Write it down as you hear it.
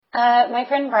My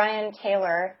friend Brian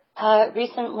Taylor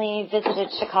recently visited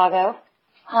Chicago.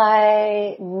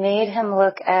 I made him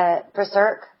look at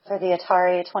Berserk for the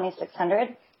Atari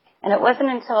 2600, and it wasn't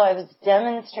until I was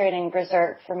demonstrating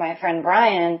Berserk for my friend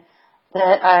Brian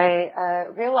that I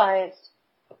realized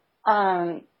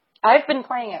I've been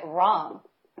playing it wrong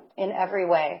in every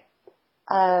way.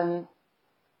 For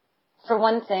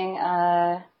one thing,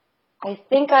 I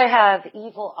think I have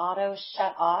Evil Otto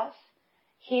shut off.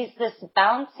 He's this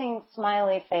bouncing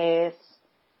smiley face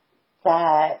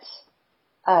that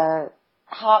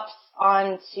hops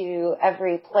onto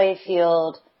every play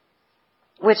field,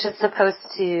 which is supposed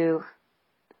to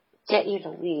get you to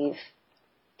leave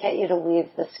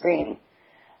the screen.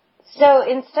 So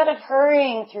instead of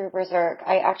hurrying through Berserk,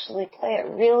 I actually play it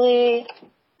really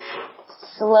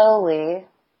slowly.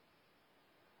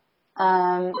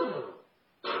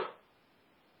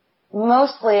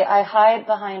 Mostly I hide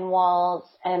behind walls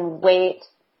and wait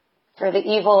for the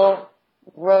evil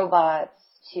robots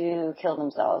to kill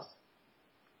themselves.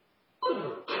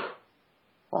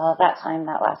 Well, that time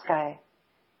that last guy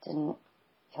didn't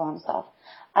kill himself.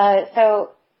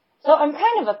 So I'm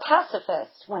kind of a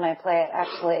pacifist when I play it,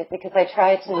 actually, because I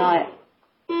try to not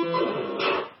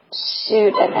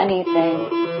shoot at anything.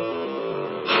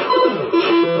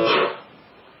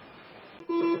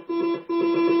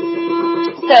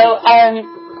 So,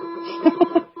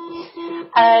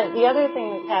 the other thing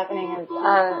that's happening is,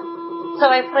 so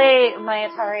I play my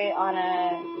Atari on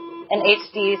an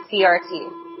HD CRT.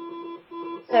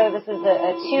 So this is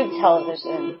a tube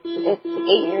television. It's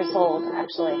 8 years old,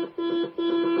 actually.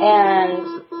 And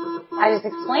I was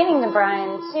explaining to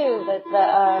Brian, too, that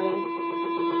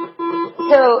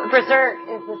so Berserk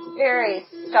is this very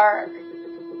stark,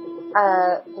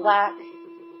 black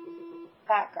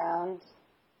background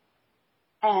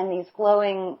and these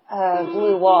glowing,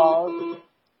 blue walls.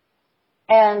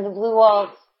 And the blue walls,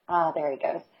 there he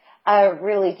goes,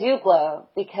 really do glow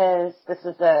because this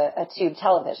is a tube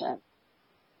television.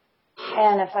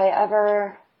 And if I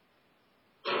ever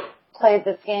played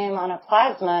this game on a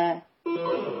plasma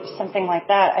or something like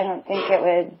that, I don't think it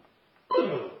would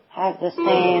have the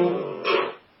same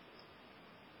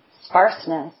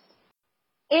sparseness.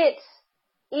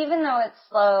 Even though it's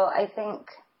slow, I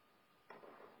think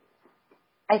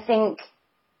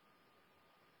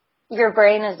your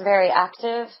brain is very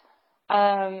active,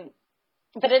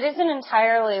 but it isn't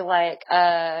entirely like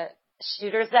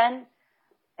shooter zen.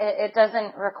 It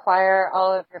doesn't require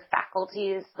all of your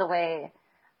faculties the way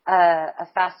a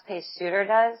fast-paced shooter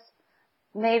does,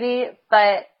 maybe,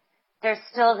 but there's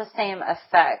still the same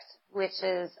effect, which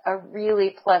is a really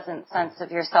pleasant sense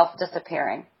of yourself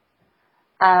disappearing.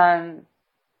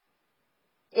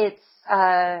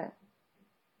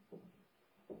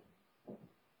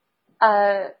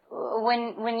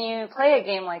 When you play a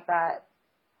game like that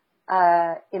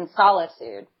in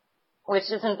solitude, which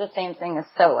isn't the same thing as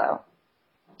solo,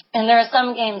 and there are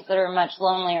some games that are much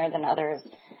lonelier than others,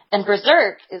 and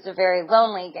Berserk is a very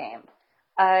lonely game.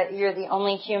 You're the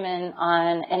only human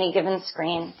on any given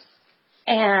screen,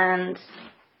 and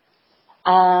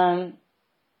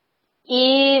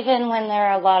even when there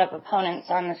are a lot of opponents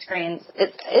on the screens,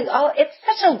 it's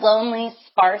such a lonely,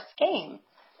 sparse game.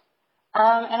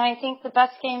 And I think the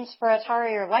best games for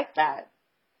Atari are like that.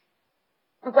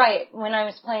 Right, when I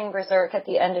was playing Berserk at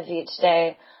the end of each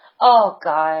day, oh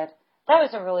God, that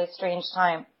was a really strange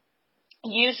time.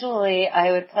 Usually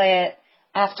I would play it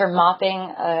after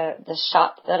mopping the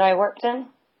shop that I worked in.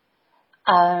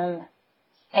 And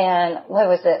what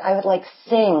was it? I would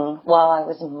sing while I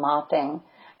was mopping.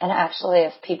 And actually,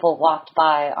 if people walked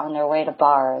by on their way to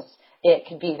bars, it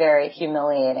could be very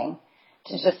humiliating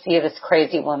to just see this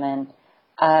crazy woman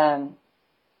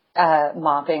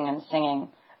mopping and singing.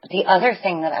 But the other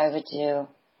thing that I would do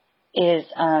is,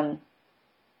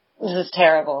 this is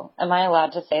terrible. Am I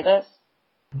allowed to say this?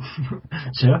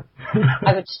 Sure.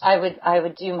 I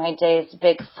would do my day's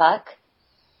big fuck,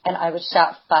 and I would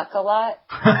shout fuck a lot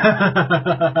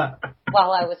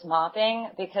while I was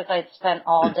mopping because I'd spent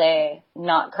all day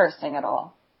not cursing at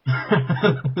all.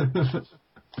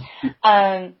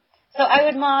 So I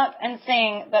would mop and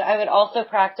sing, but I would also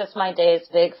practice my day's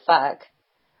big fuck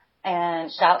and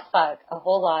shout fuck a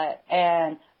whole lot.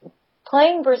 And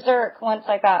playing Berserk once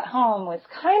I got home was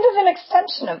kind of an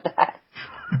extension of that,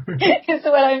 is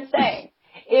what I'm saying.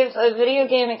 If a video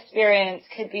game experience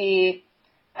could be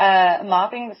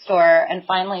mopping the store and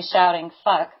finally shouting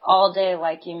fuck all day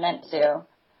like you meant to,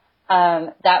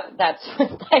 that's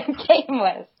what that game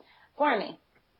was for me.